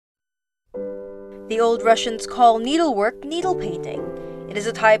The old Russians call needlework needle painting. It is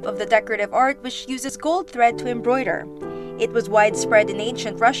a type of the decorative art which uses gold thread to embroider. It was widespread in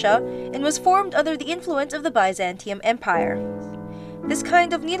ancient Russia and was formed under the influence of the Byzantium Empire. This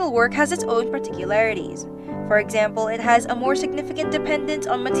kind of needlework has its own particularities. For example, it has a more significant dependence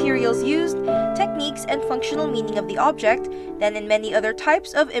on materials used, techniques, and functional meaning of the object than in many other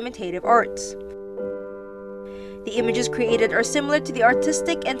types of imitative arts. The images created are similar to the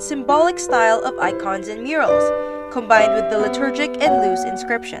artistic and symbolic style of icons and murals, combined with the liturgic and loose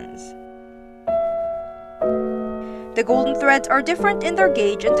inscriptions. The golden threads are different in their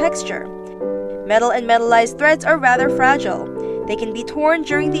gauge and texture. Metal and metallized threads are rather fragile. They can be torn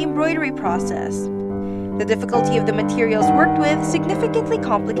during the embroidery process. The difficulty of the materials worked with significantly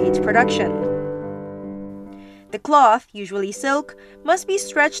complicates production. The cloth, usually silk, must be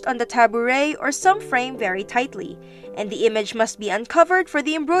stretched on the tabouret or some frame very tightly, and the image must be uncovered for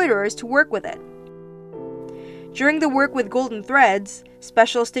the embroiderers to work with it. During the work with golden threads,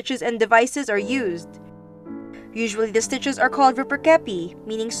 special stitches and devices are used. Usually the stitches are called vyperkepi,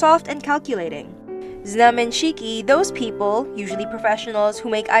 meaning soft and calculating. Znamenщики, those people, usually professionals who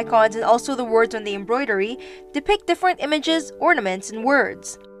make icons and also the words on the embroidery, depict different images, ornaments, and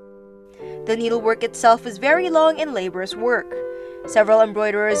words. The needlework itself is very long and laborious work. Several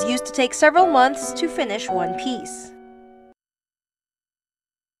embroiderers used to take several months to finish one piece.